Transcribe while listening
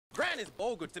is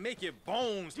bogus to make your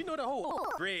bones. You know the whole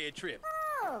bread trip.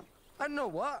 I know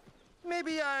what.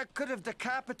 Maybe I could have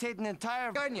decapitated an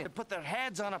entire onion to put their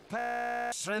heads on a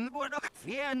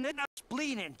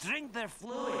spleen and drink their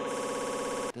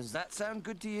fluids. Does that sound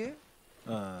good to you?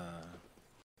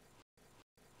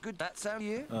 Good that sound to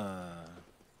you?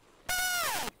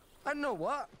 I know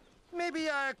what. Maybe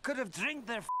I could have drink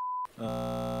their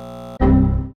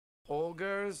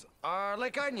Ogres are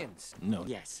like onions. No.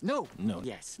 Yes. No. No.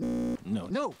 Yes. No.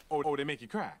 No. Oh, they make you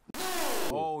cry.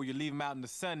 Oh, you leave them out in the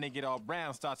sun, they get all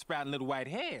brown, start sprouting little white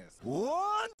hairs.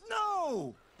 What?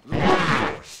 No!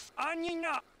 Onions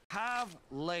have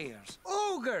layers.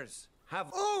 Ogres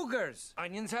have ogres.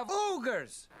 Onions have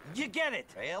ogres. You get it?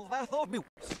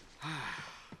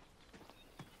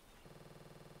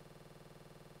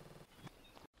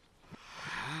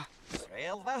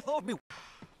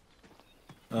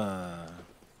 Oh.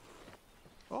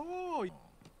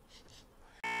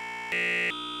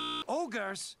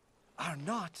 Ogres are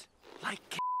not like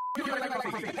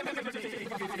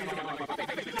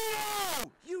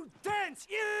you dense,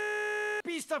 you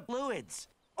beast of fluids.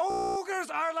 Ogres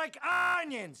are like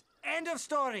onions. End of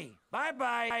story.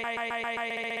 Bye-bye.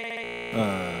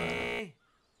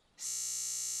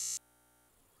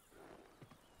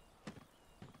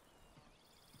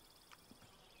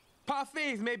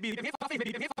 Parfaits may be...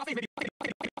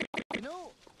 You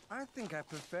know, I think I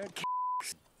prefer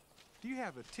Do you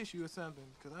have a tissue or something?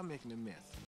 Because I'm making a mess.